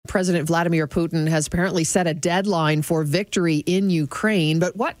President Vladimir Putin has apparently set a deadline for victory in Ukraine.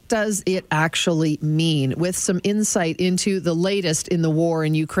 But what does it actually mean? With some insight into the latest in the war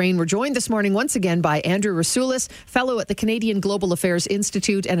in Ukraine, we're joined this morning once again by Andrew Rasiulis, fellow at the Canadian Global Affairs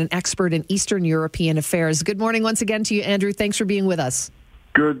Institute and an expert in Eastern European affairs. Good morning once again to you, Andrew. Thanks for being with us.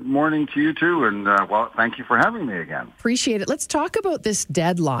 Good morning to you, too, and, thank you for having me again. Appreciate it. Let's talk about this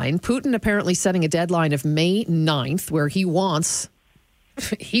deadline. Putin apparently setting a deadline of May 9th, where he wants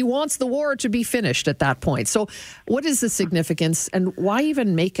the war to be finished at that point. So what is the significance, and why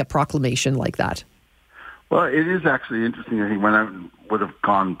even make a proclamation like that? Well, it is actually interesting that he went out and would have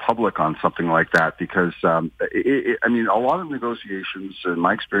gone public on something like that because, a lot of negotiations, in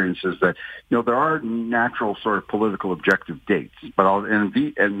my experience, is that, there are natural sort of political objective dates. But and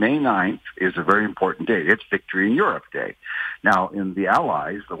May 9th is a very important date. It's Victory in Europe Day. Now, in the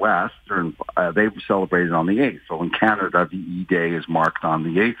Allies, the West, they've celebrated on the 8th. So in Canada, VE Day is marked on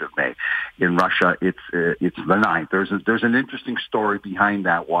the 8th of May. In Russia, it's the 9th. There's an interesting story behind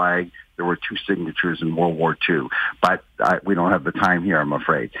that, why there were two signatures in World War II. But we don't have the time here, I'm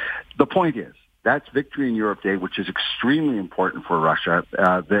afraid. The point is, that's Victory in Europe Day, which is extremely important for Russia.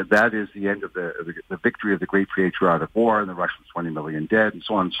 That is the end of the victory of the Great Patriotic War, and the Russians 20 million dead, and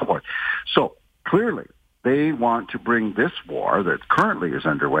so on and so forth. So clearly, they want to bring this war that currently is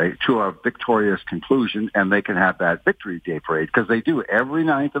underway to a victorious conclusion, and they can have that Victory Day parade, because they do. Every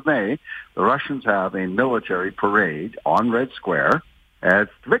 9th of May, the Russians have a military parade on Red Square as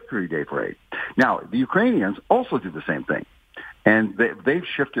the Victory Day parade. Now, the Ukrainians also do the same thing. And they've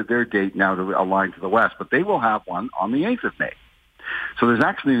shifted their date now to align to the West, but they will have one on the 8th of May. So there's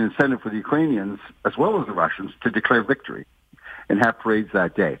actually an incentive for the Ukrainians, as well as the Russians, to declare victory and have parades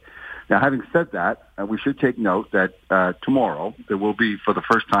that day. Now, having said that, we should take note that tomorrow there will be, for the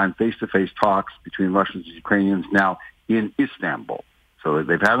first time, face-to-face talks between Russians and Ukrainians now in Istanbul. So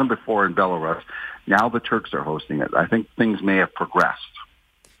they've had them before in Belarus. Now the Turks are hosting it. I think things may have progressed.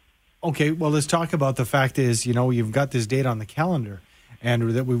 Okay, well, let's talk about the fact is, you've got this date on the calendar,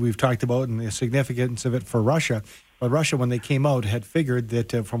 and that we've talked about and the significance of it for Russia. But Russia, when they came out, had figured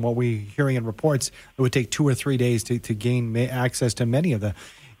that from what we're hearing in reports, it would take 2 or 3 days to gain access to many of the,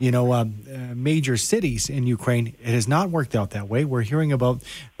 major cities in Ukraine. It has not worked out that way. We're hearing about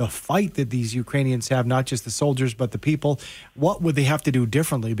the fight that these Ukrainians have, not just the soldiers, but the people. What would they have to do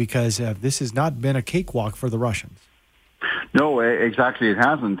differently? Because this has not been a cakewalk for the Russians. No, exactly, it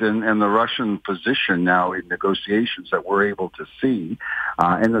hasn't. And the Russian position now in negotiations that we're able to see,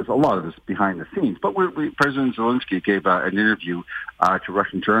 and there's a lot of this behind the scenes, but President Zelensky gave an interview to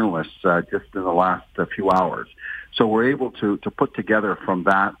Russian journalists just in the last few hours. So we're able to put together from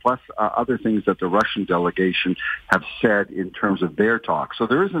that, plus other things that the Russian delegation have said in terms of their talk. So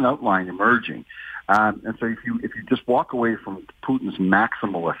there is an outline emerging. And so if you just walk away from Putin's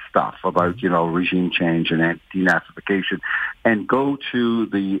maximalist stuff about, regime change and denazification and go to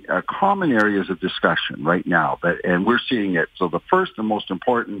the common areas of discussion right now, and we're seeing it. So the first and most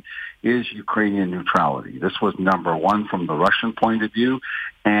important is Ukrainian neutrality. This was number one from the Russian point of view,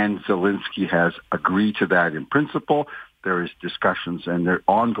 and Zelensky has agreed to that in principle. There is discussions and there are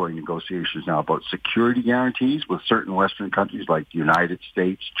ongoing negotiations now about security guarantees with certain Western countries like the United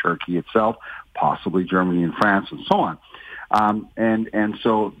States, Turkey itself, possibly Germany and France, and so on.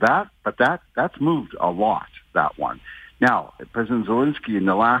 So that's moved a lot, that one. Now, President Zelensky, in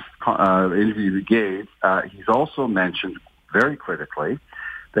the last interview he gave, he's also mentioned very critically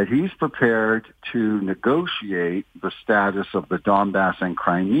that he's prepared to negotiate the status of the Donbass and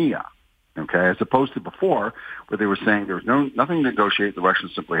Crimea. Okay, as opposed to before, where they were saying there was nothing to negotiate, the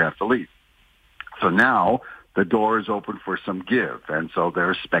Russians simply have to leave. So now the door is open for some give, and so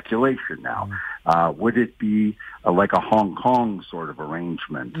there's speculation now. Would it be like a Hong Kong sort of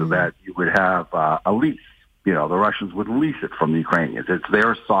arrangement so that you would have a lease? The Russians would lease it from the Ukrainians. It's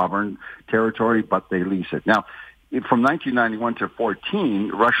their sovereign territory, but they lease it. Now, from 1991 to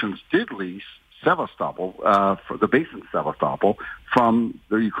 14, Russians did lease Sevastopol, for the base in Sevastopol, from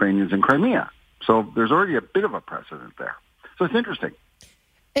the Ukrainians in Crimea. So there's already a bit of a precedent there. So it's interesting.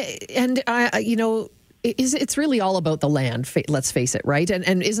 And, it's really all about the land, let's face it, right?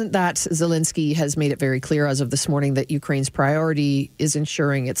 And isn't that Zelensky has made it very clear as of this morning that Ukraine's priority is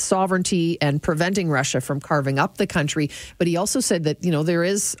ensuring its sovereignty and preventing Russia from carving up the country. But he also said that, there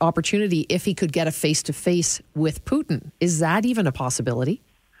is opportunity if he could get a face-to-face with Putin. Is that even a possibility?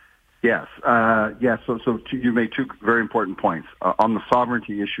 Yes. So you made two very important points. On the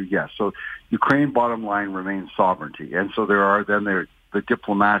sovereignty issue, yes. So Ukraine, bottom line, remains sovereignty. And so there are the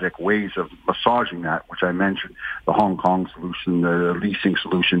diplomatic ways of massaging that, which I mentioned, the Hong Kong solution, the leasing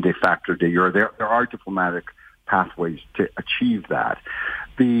solution, de facto, de jure. There are diplomatic pathways to achieve that.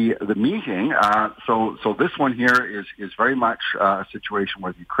 The meeting, so this one here is very much a situation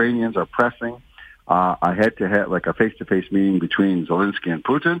where the Ukrainians are pressing a head-to-head, like a face-to-face meeting between Zelensky and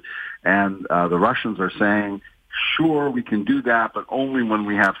Putin, and the Russians are saying, sure, we can do that, but only when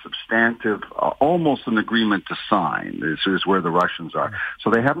we have substantive, almost an agreement to sign. This is where the Russians are.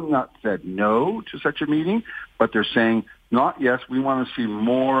 So they have not said no to such a meeting, but they're saying, not yes, we want to see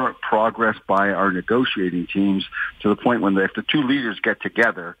more progress by our negotiating teams to the point when if the two leaders get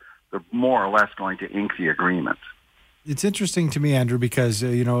together, they're more or less going to ink the agreement. It's interesting to me, Andrew, because,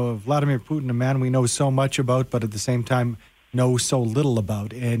 Vladimir Putin, a man we know so much about, but at the same time know so little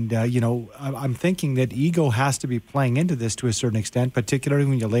about. And, I'm thinking that ego has to be playing into this to a certain extent, particularly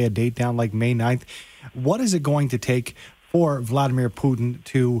when you lay a date down like May 9th. What is it going to take for Vladimir Putin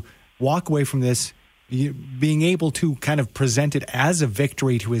to walk away from this, being able to kind of present it as a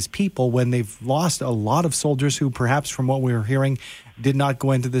victory to his people when they've lost a lot of soldiers who perhaps, from what we were hearing, did not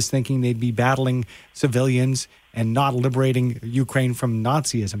go into this thinking they'd be battling civilians and not liberating Ukraine from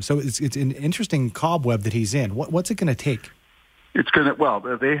Nazism? So it's an interesting cobweb that he's in. What's it going to take?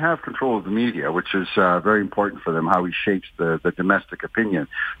 They have control of the media, which is very important for them, how he shapes the domestic opinion.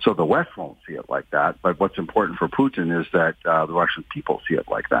 So the West won't see it like that, but what's important for Putin is that the Russian people see it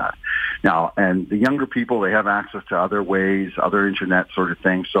like that. Now, and the younger people, they have access to other ways, other internet sort of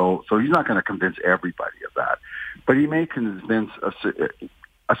things, so he's not going to convince everybody of that. But he may convince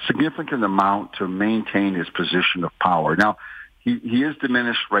a significant amount to maintain his position of power. Now, he is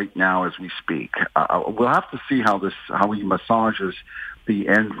diminished right now as we speak. We'll have to see how he massages the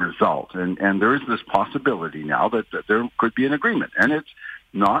end result. And there is this possibility now that there could be an agreement. And it's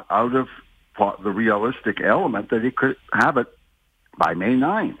not out of the realistic element that he could have it by May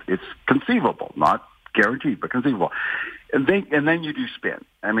 9th. It's conceivable, not guaranteed, but conceivable. And then you do spin.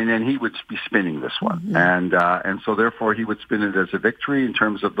 I mean, and he would be spinning this one. Mm-hmm. And so therefore he would spin it as a victory in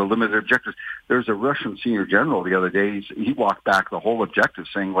terms of the limited objectives. There's a Russian senior general the other day, he walked back the whole objective,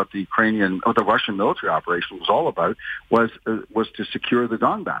 saying what the Russian military operation was all about was to secure the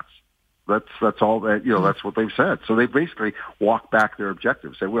Donbass. That's all that, that's what they've said. So they basically walked back their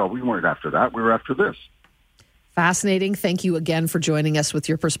objectives, say, well, we weren't after that, we were after this. Fascinating. Thank you again for joining us with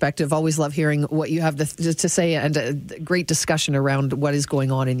your perspective. Always love hearing what you have to say, and a great discussion around what is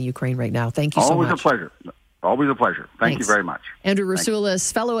going on in Ukraine right now. Thank you so much. Always a pleasure. Always a pleasure. Thank you very much. Andrew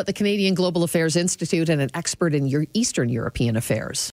Rasiulis, fellow at the Canadian Global Affairs Institute and an expert in Eastern European affairs.